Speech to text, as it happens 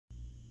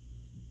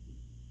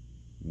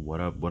What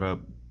up? What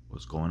up?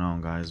 What's going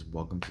on, guys?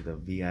 Welcome to the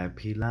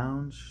VIP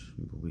lounge.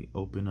 We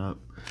open up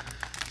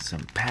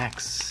some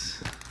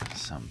packs,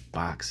 some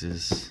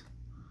boxes,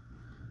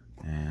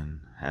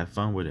 and have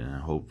fun with it.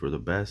 And hope for the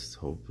best.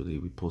 Hopefully,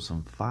 we pull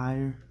some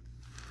fire.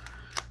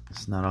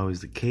 It's not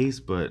always the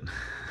case, but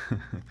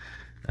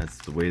that's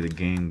the way the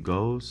game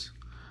goes.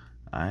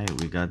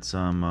 Alright, we got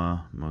some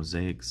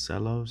Mosaic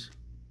Cellos.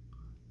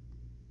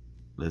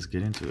 Let's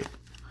get into it.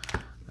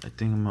 I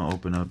think I'm gonna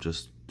open up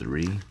just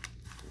 3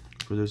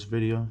 for this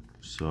video,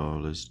 so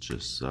let's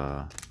just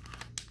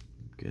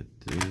get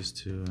these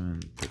 2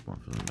 and pick one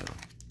from the middle.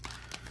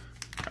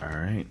 All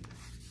right,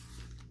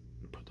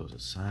 put those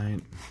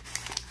aside,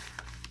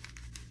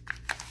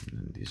 and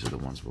then these are the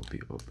ones we'll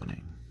be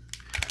opening.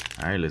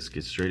 All right, let's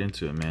get straight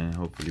into it, man.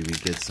 Hopefully we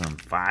get some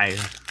fire.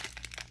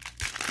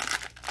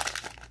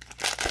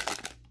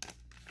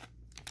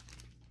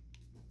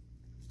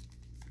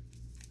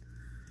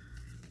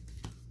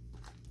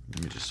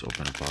 Let me just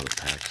open up all the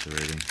packs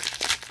already.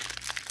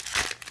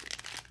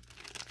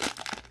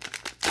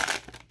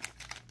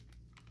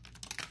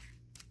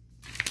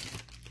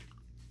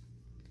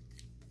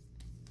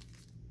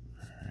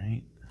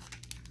 Alright.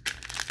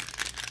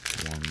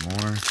 One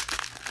more.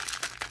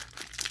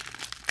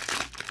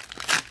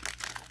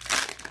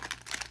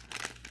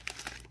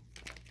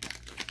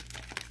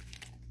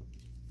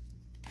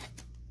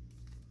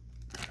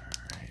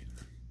 Alright.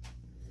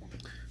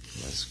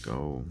 Let's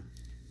go.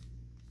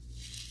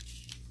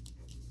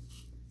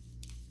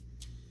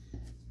 I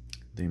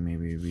think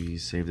maybe we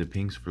save the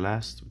pinks for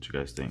last. What you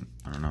guys think?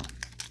 I don't know.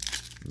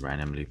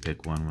 Randomly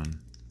pick one when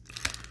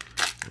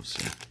we'll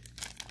see.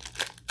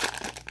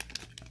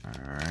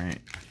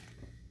 Alright.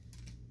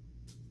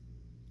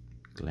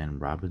 Glenn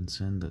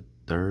Robinson the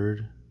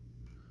third.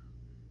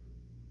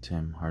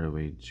 Tim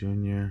Hardaway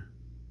Jr.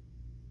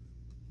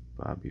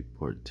 Bobby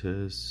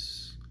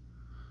Portis.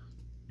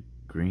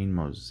 Green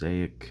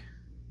Mosaic.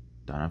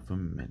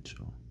 Donovan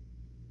Mitchell.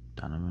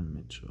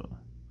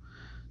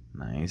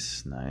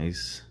 Nice,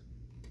 nice.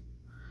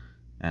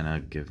 And a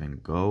give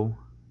and go.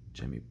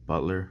 Jimmy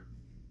Butler.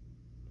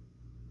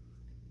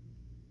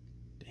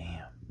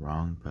 Damn,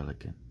 wrong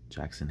Pelican.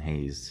 Jackson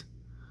Hayes.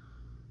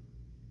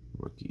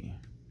 Rookie.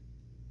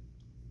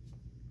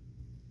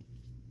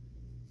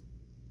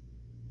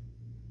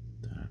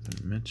 Donovan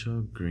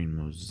Mitchell. Green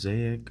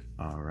Mosaic.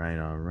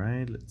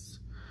 Alright. Let's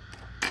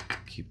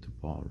keep the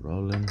ball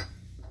rolling.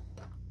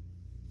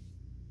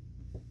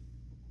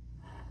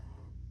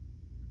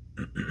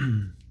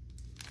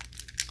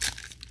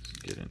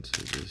 Get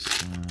into this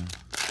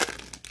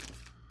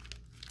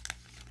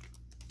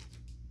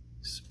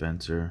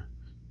Spencer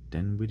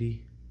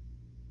Dinwiddie,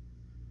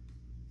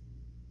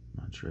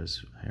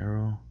 Montrezl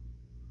Harrell,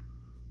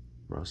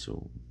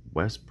 Russell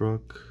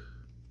Westbrook,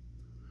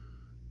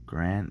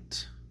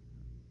 Grant,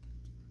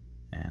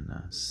 and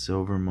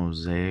Silver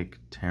Mosaic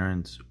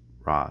Terrence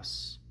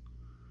Ross.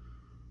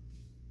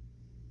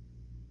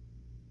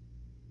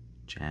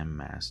 Jam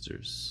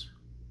Masters.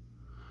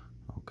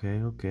 Okay,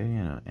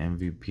 and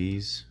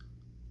MVPs.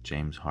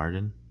 James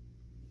Harden.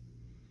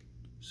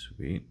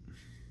 Sweet.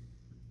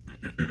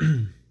 Let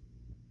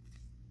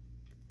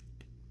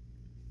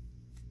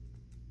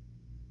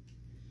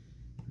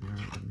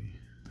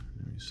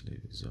me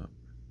sleeve these up.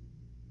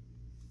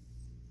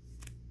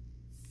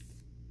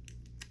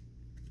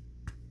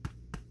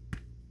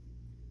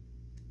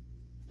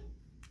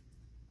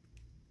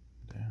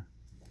 There.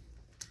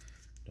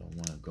 Don't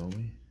want to go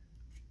me.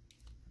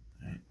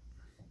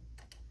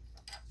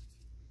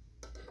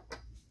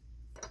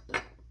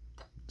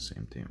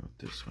 Same thing with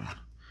this one.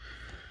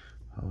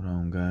 Hold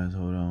on, guys.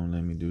 Hold on.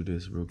 Let me do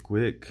this real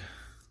quick.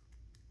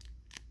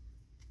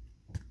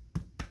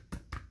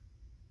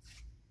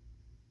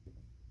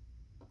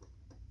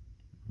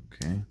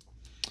 Okay.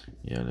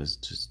 Yeah,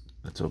 let's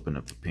open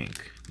up a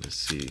pink. Let's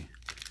see.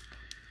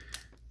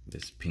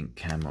 This pink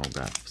camo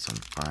got some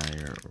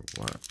fire or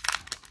what?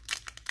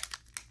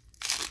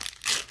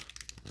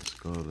 Let's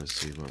go. Let's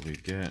see what we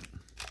get.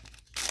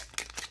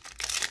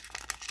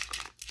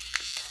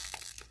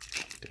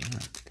 Damn.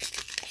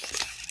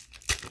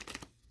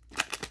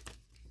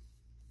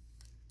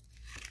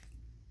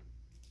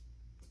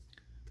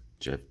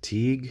 Jeff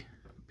Teague,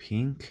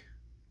 pink.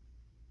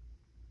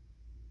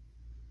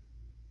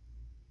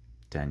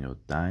 Daniel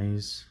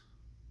Dice.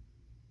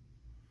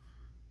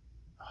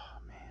 Oh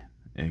man,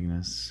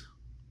 Ignis.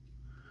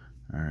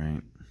 All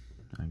right,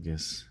 I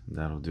guess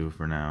that'll do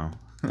for now.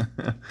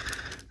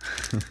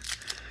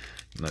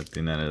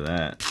 Nothing out of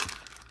that.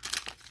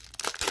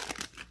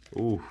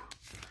 Ooh,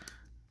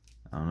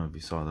 I don't know if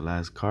you saw the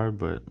last card,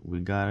 but we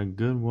got a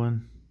good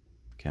one.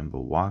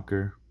 Kemba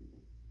Walker,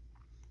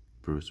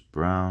 Bruce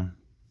Brown,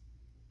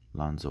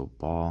 Lonzo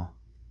Ball.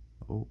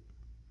 Oh,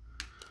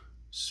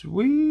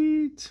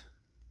 sweet.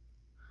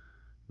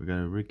 We got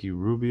a Ricky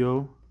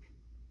Rubio.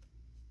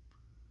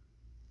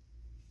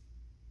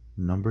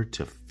 Number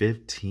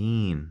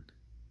 /15.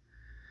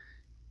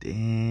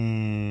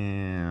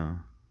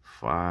 Damn.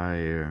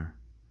 Fire.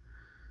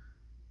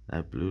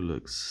 That blue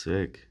looks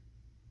sick.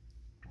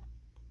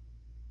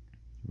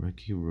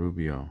 Ricky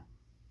Rubio,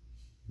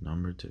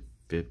 number to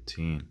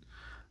 15.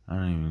 I'm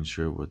not even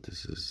sure what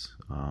this is.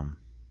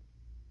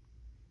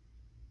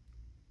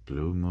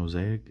 Blue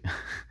Mosaic.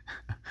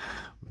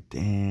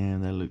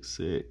 Damn, that looks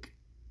sick.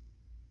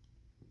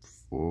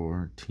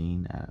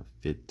 14 out of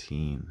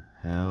 15.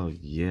 Hell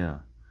yeah.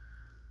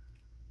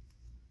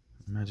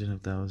 Imagine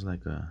if that was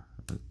like a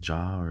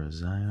Ja or a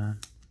Zion.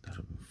 That would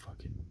have been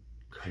fucking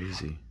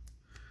crazy.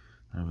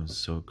 That would have been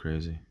so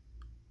crazy.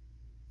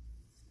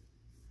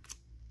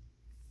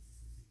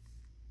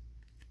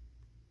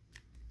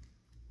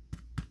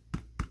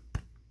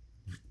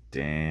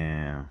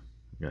 Damn.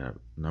 Got a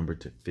number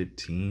to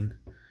 15.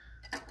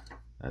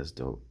 That's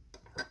dope.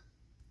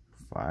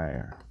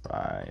 Fire.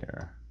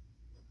 Fire.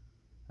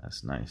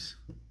 That's nice.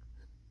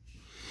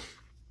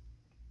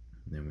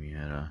 Then we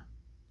had a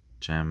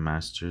Jam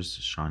Masters,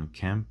 Sean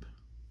Kemp.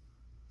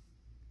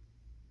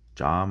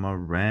 Ja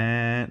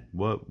Morant.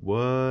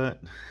 What?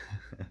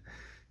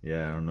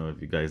 Yeah, I don't know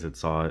if you guys had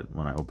saw it.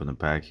 When I opened the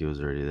pack, he was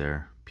already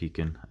there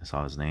peeking. I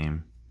saw his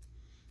name.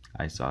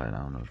 I saw it. I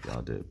don't know if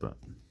y'all did, but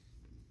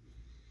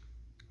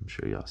I'm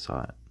sure y'all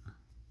saw it.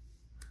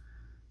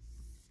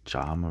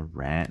 Ja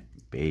Morant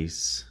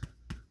base.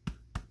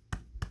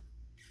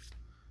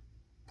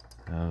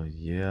 Oh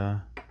yeah.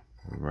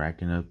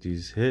 Racking up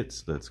these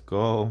hits. Let's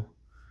go.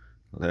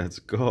 Let's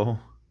go.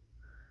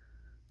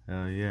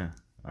 Hell yeah.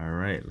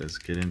 Alright, let's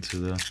get into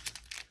the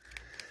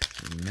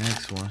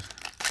next one.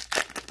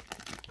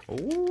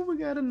 Oh, we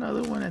got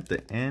another one at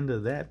the end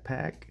of that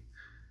pack.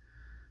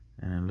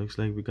 And it looks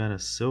like we got a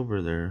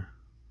silver there.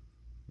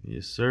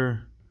 Yes,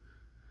 sir.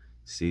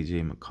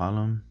 CJ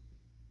McCollum.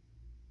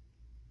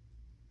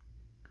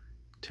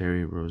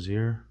 Terry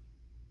Rozier.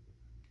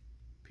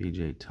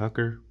 PJ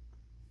Tucker.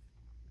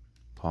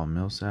 Paul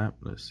Millsap.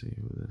 Let's see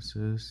who this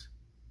is.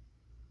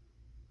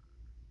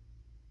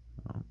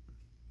 Oh,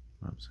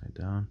 upside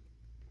down.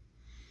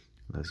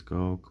 Let's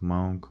go. Come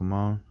on, come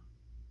on.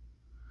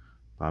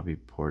 Bobby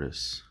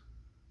Portis.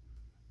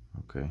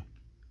 Okay.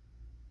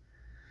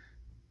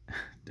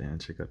 Damn,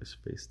 check out his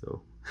face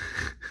though.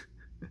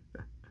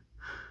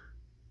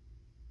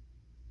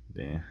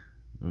 Damn.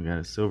 We got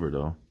a silver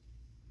though.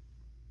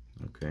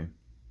 Okay.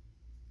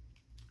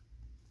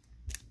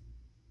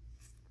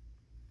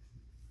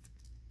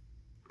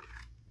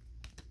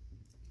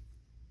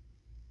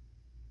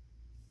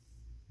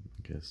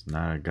 Guess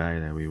not a guy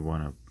that we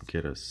want to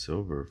get a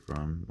silver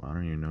from. I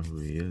don't even know who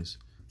he is,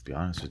 to be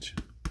honest with you.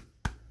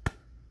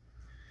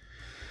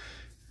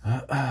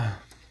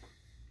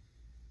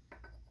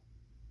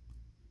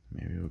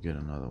 Maybe we'll get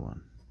another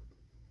one.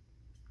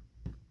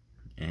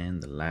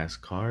 And the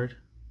last card,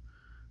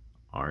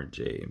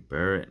 RJ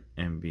Barrett,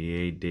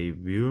 NBA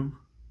debut.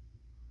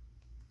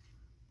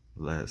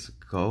 Let's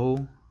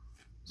go.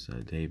 It's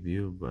a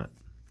debut, but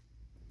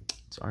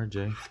it's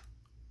RJ.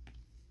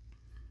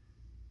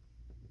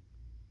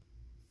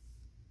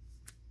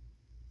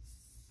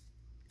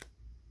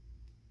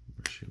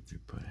 Where should we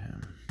put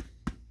him?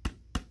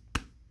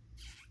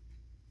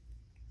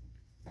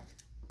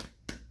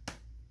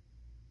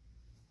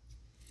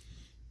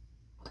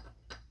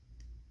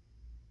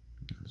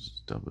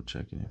 Just double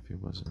checking if he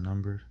wasn't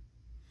numbered.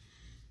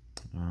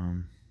 Yeah,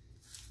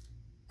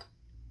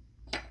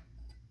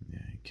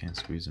 you can't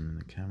squeeze him in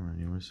the camera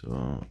anywhere,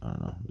 so I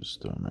don't know,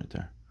 just throw him right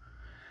there.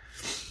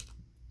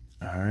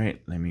 All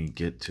right, let me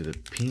get to the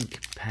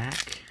pink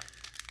pack.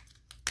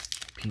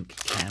 Pink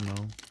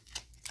camo.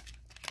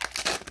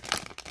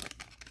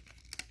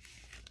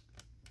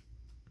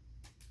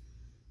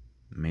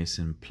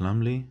 Mason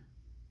Plumlee.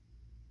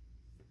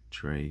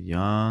 Trae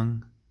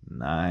Young.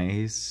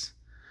 Nice.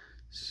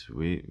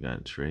 Sweet. We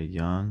got Trae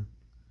Young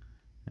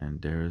and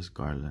Darius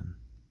Garland.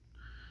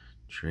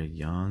 Trae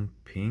Young,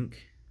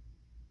 pink.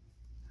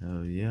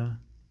 Hell yeah.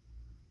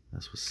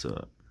 That's what's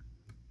up.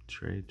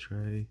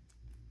 Trae.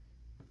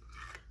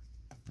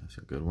 That's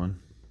a good one.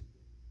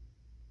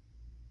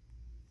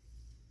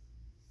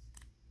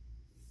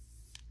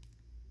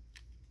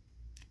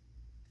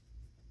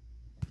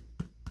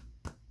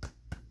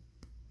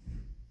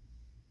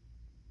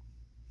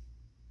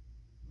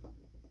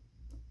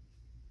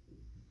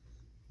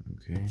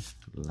 Okay,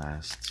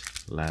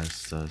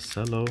 last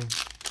cello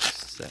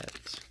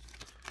set.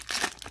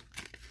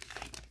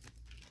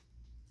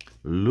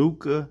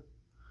 Luka,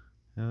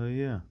 hell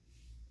yeah.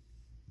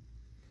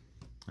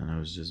 I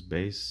know it's just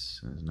base,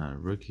 it's not a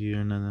rookie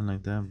or nothing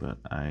like that, but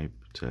I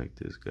protect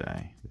this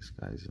guy. This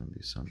guy's gonna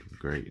be something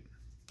great.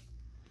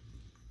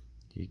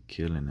 He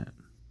killing it.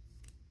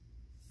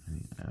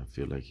 I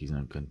feel like he's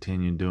gonna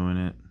continue doing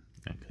it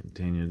and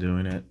continue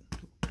doing it.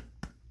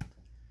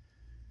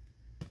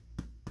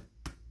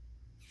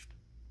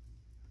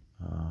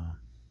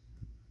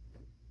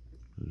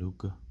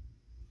 Luka.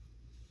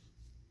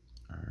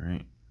 All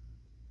right.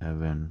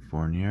 Evan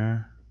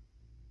Fournier.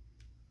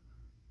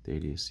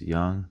 Thaddeus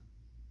Young.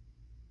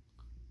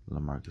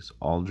 LaMarcus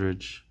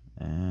Aldridge.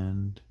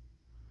 And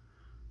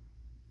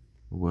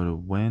what a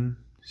win.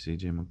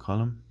 CJ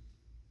McCollum.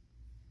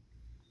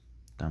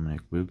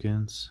 Dominic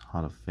Wilkins.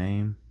 Hall of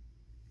Fame.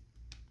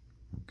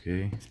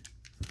 Okay.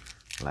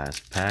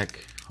 Last pack.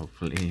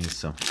 Hopefully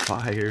some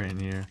fire in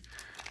here.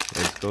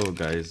 Let's go,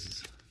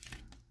 guys.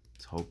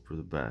 Let's hope for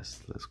the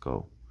best. Let's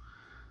go.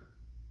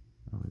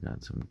 Oh, we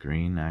got some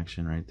green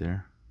action right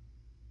there.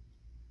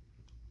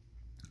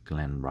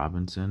 Glenn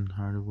Robinson,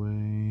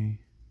 Hardaway.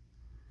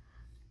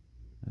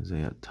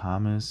 Isaiah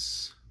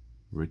Thomas.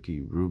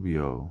 Ricky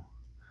Rubio.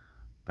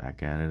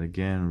 Back at it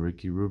again.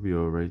 Ricky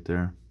Rubio right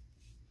there.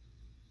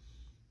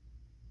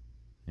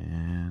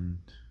 And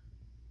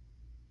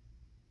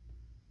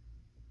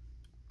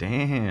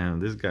damn,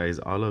 this guy's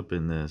all up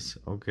in this.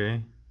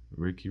 Okay.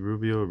 Ricky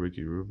Rubio, and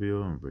Ricky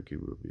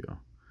Rubio.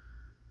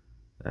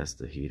 That's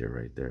the heater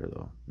right there,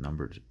 though.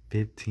 Number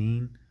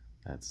 15.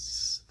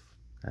 That's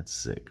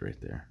sick right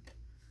there.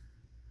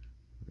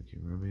 Ricky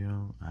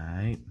Rubio. All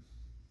right.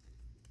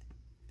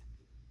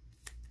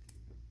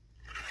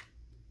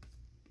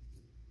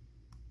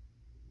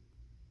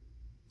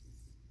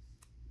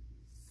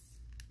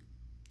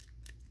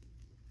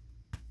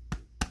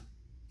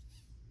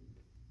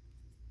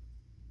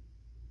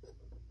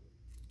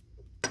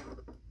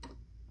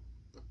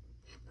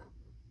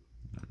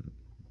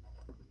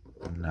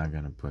 I'm not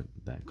gonna put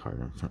that card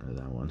in front of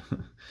that one.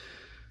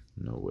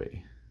 No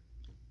way.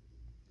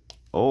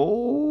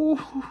 Oh,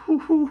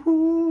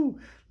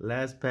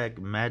 last pack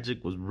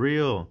magic was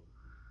real.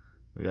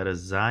 We got a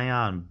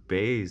Zion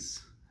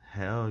base.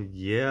 Hell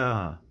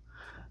yeah.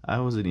 I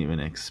wasn't even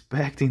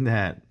expecting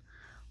that.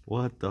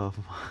 What the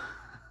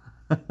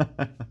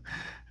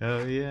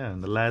hell yeah.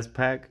 And the last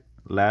pack,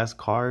 last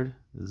card,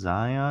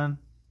 Zion.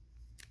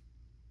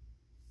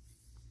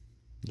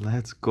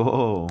 Let's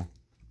go.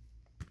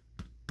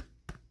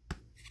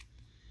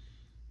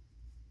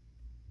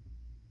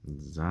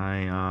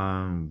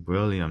 Zion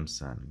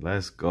Williamson.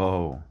 Let's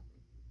go.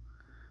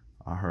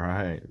 All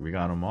right. We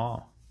got them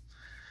all.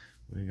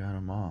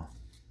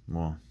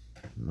 Well,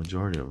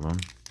 majority of them.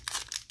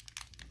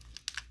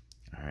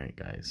 All right,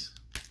 guys.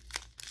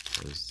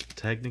 It's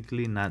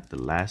technically not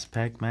the last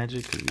pack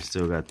magic because we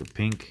still got the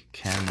pink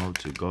camo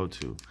to go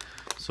to.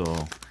 So,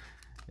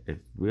 if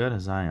we got a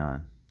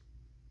Zion.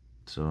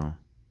 So,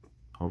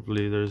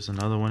 hopefully there's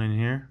another one in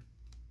here.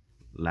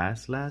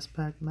 Last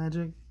pack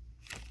magic.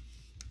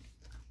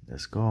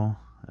 Let's go.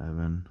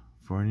 Evan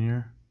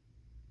Fournier.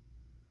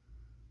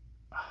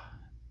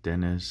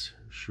 Dennis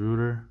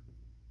Schroeder.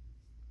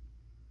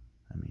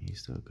 I mean,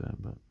 he's still good,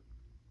 but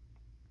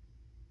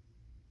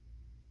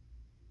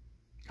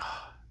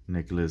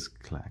Nicholas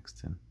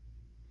Claxton.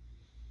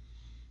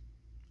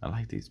 I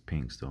like these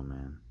pinks though,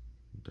 man.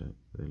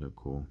 They look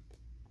cool.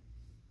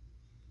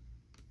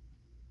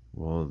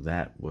 Well,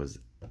 that was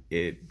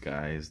it,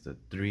 guys. The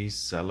 3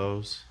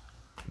 cellos.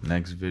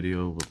 Next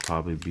video will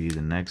probably be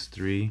the next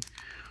 3,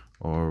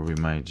 or we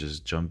might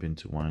just jump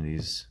into one of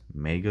these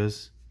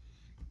megas.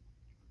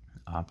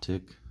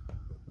 Optic.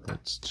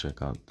 Let's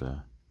check out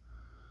the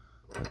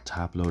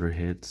top loader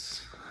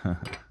hits.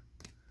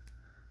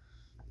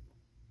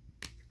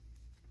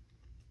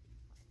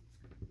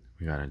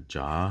 We got a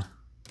Jaw.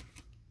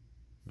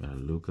 We got a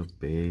Luca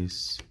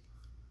base.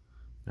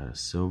 We got a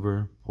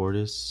silver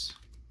Portis.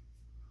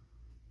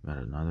 We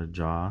got another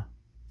Jaw.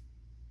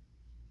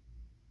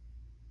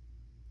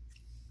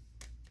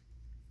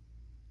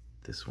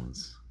 This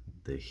one's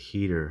the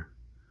heater.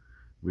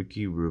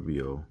 Ricky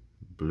Rubio,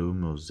 blue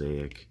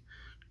Mosaic,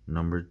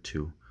 number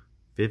 2,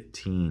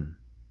 15,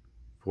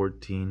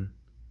 14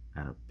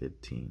 out of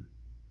 15.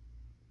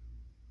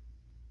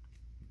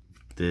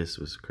 This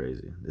was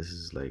crazy. This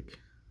is like,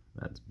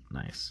 that's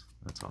nice.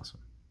 That's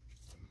awesome.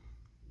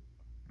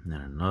 And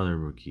then another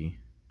rookie,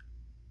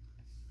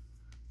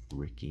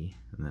 Ricky.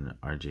 And then an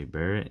RJ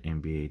Barrett,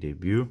 NBA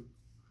debut.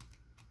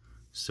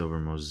 Silver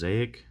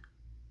Mosaic,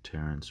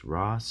 Terrence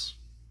Ross.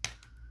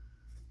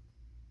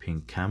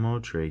 Pink camo,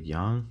 Trae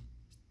Young.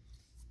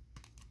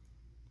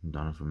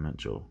 Donovan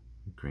Mitchell,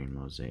 green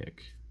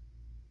Mosaic.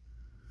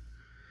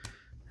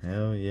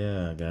 Hell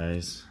yeah,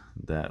 guys.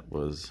 That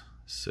was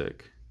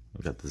sick.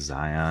 We got the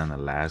Zion, the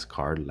last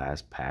card,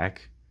 last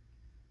pack.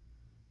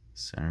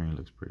 Centering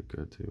looks pretty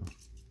good too.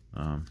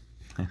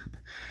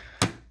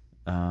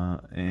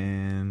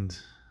 And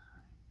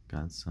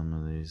got some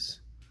of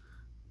these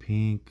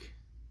pink,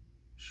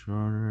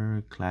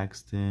 Schroeder,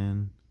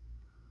 Claxton,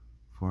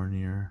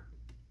 Fournier,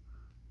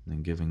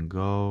 then Give and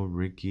Go,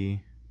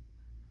 Ricky,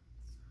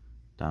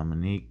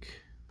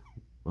 Dominique,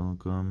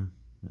 Welcome,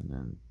 and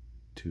then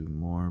 2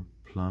 more,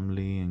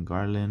 Plumlee and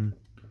Garland,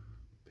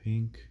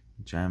 pink,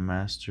 Jam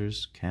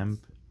Masters,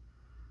 Kemp,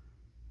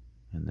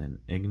 and then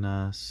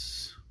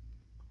Ignas,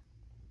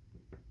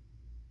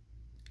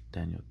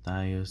 Daniel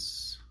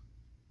Thias,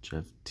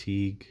 Jeff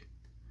Teague,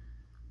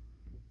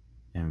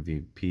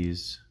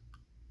 MVPs,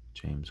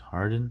 James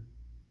Harden,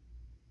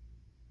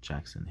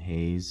 Jackson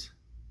Hayes,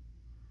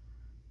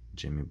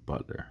 Jimmy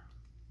Butler.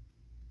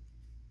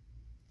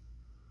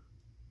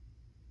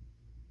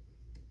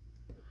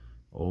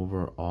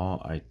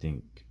 Overall, I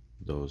think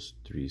those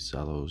 3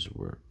 cellos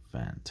were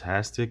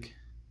fantastic.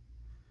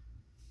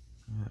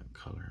 Look at that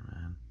color,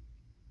 man.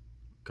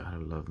 Gotta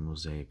love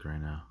Mosaic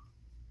right now.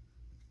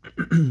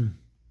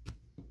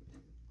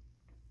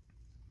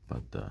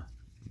 but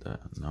the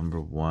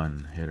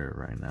 #1 hitter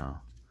right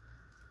now,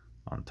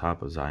 on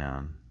top of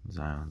Zion.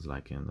 Zion's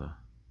like in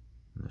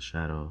the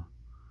shadow.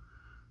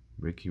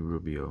 Ricky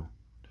Rubio,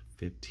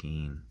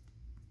 15.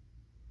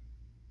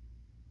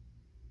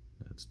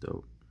 That's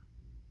dope.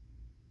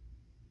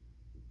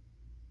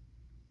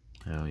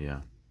 Hell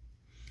yeah.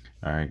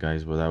 Alright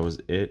guys, well that was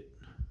it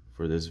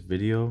for this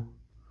video.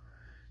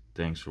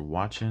 Thanks for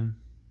watching.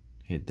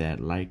 Hit that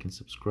like and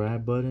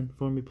subscribe button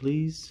for me,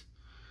 please.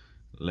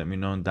 Let me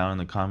know down in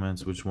the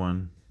comments which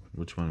one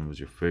was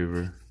your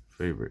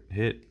favorite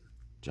hit.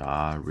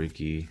 Ja,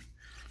 Ricky,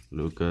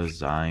 Luka,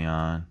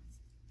 Zion,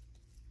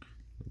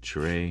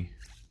 Trae,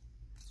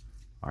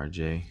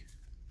 RJ.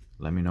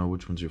 Let me know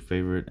which one's your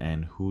favorite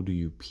and who do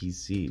you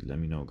PC. Let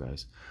me know,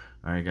 guys.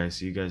 Alright guys,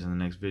 see you guys in the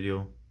next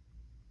video.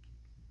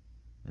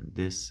 And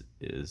this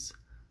is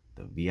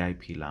the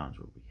VIP Lounge,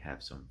 where we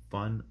have some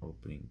fun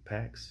opening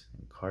packs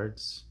and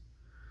cards.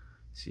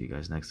 See you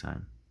guys next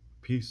time.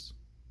 Peace.